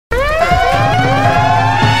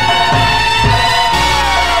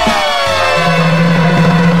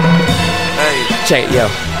Check it, yo.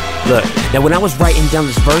 Look, now when I was writing down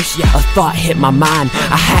this verse, a thought hit my mind.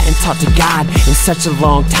 I hadn't talked to God in such a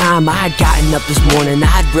long time. I had gotten up this morning,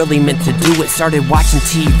 I'd really meant to do it. Started watching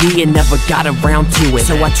TV and never got around to it.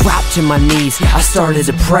 So I dropped to my knees, I started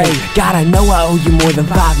to pray. God, I know I owe you more than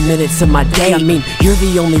 5 minutes of my day. I mean, you're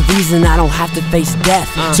the only reason I don't have to face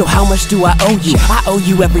death. So how much do I owe you? I owe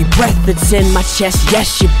you every breath that's in my chest.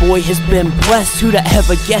 Yes, your boy has been blessed. Who'd have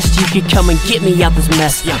ever guessed you could come and get me out this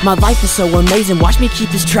mess? My life is so amazing, watch me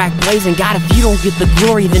keep this track blazing. God, if you don't get the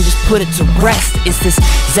glory, then just put it to rest. It's this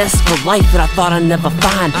zest for life that I thought I'd never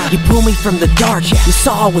find. You pulled me from the dark, you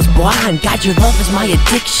saw I was blind. God, your love is my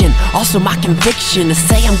addiction, also my conviction. To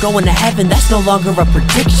say I'm going to heaven, that's no longer a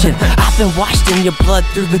prediction. I've been washed in your blood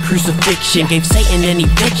through the crucifixion. Gave Satan an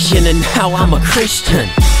eviction, and now I'm a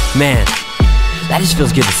Christian. Man, that just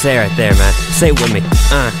feels good to say right there, man. Say it with me.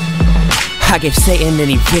 I gave Satan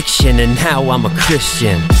an eviction, and now I'm a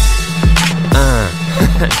Christian.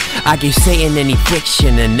 I gave Satan an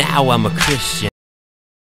eviction, and now I'm a Christian.